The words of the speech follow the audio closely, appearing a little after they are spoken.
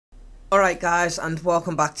Alright guys, and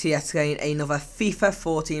welcome back to yet again another FIFA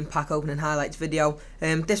 14 pack opening highlights video.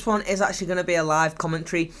 This one is actually going to be a live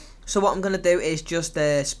commentary, so what I'm going to do is just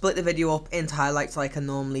split the video up into highlights like I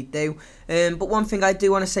normally do. But one thing I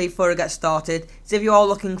do want to say before I get started is if you are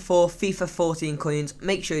looking for FIFA 14 coins,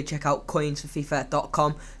 make sure you check out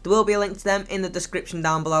coinsforfifa.com. There will be a link to them in the description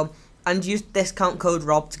down below, and use discount code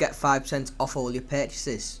ROB to get 5% off all your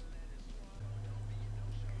purchases.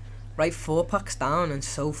 Right, 4 packs down, and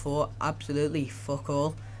so far absolutely fuck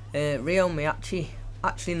all. Rio Miyachi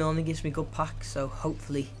actually normally gives me good packs, so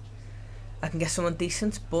hopefully I can get someone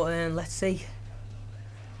decent, but let's see.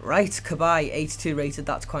 Right, Kabai 82 rated,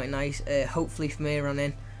 that's quite nice. Hopefully from here on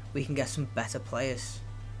in we can get some better players.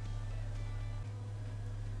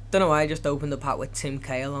 Don't know why I just opened the pack with Tim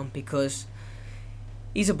Cahill on, because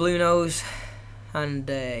he's a blue nose and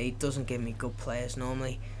he doesn't give me good players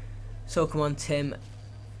normally. So come on Tim.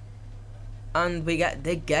 And we get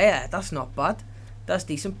De Gea. That's not bad. That's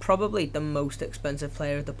decent. Probably the most expensive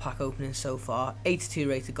player of the pack opening so far. 82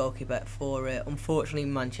 rated goalkeeper for, unfortunately,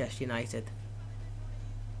 Manchester United.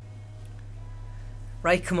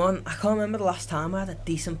 Right, come on. I can't remember the last time I had a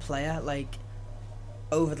decent player, like,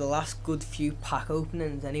 over the last good few pack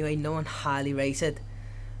openings. Anyway, no one highly rated.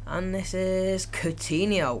 And this is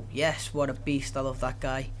Coutinho. Yes, what a beast. I love that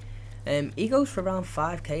guy. He goes for around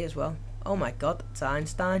 5k as well. Oh my god, it's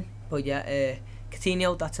Einstein. But yeah,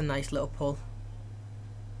 Coutinho, that's a nice little pull.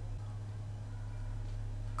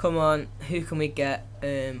 Come on, who can we get?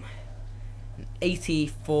 An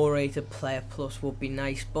 84 rated player plus would be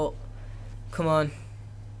nice, but come on.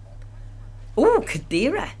 Ooh,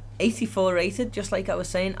 Kadira, 84 rated, just like I was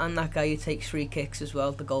saying, and that guy who takes free kicks as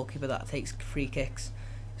well, the goalkeeper that takes free kicks.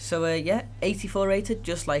 So yeah, 84 rated,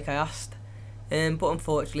 just like I asked. But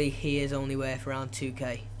unfortunately, he is only worth around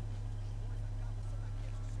 2k.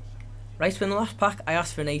 Right, so in the last pack, I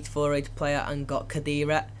asked for an 84 rated player and got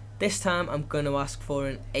Kadira. This time, I'm going to ask for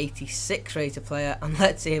an 86 rated player, and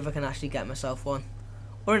let's see if I can actually get myself one.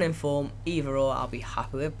 Or an inform, either or, I'll be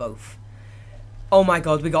happy with both. Oh my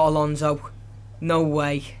god, we got Alonso. No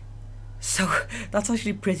way. So, that's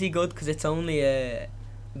actually pretty good, because it's only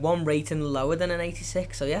one rating lower than an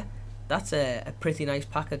 86, so yeah, that's a pretty nice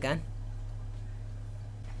pack again.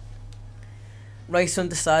 Right, so I'm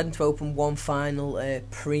deciding to open one final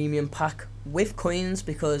premium pack with coins,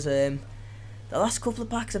 because the last couple of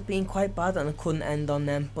packs have been quite bad and I couldn't end on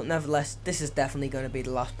them. But nevertheless, this is definitely going to be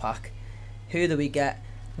the last pack. Who do we get?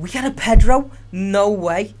 We get a Pedro? No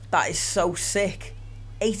way. That is so sick.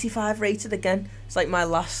 85 rated again. It's like my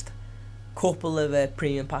last couple of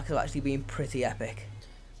premium packs have actually been pretty epic.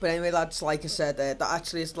 But anyway lads, like I said, that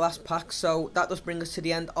actually is the last pack, so that does bring us to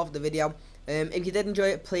the end of the video. If you did enjoy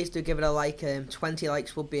it, please do give it a like. 20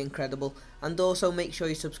 likes would be incredible, and also make sure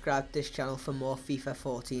you subscribe to this channel for more FIFA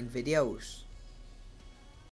 14 videos.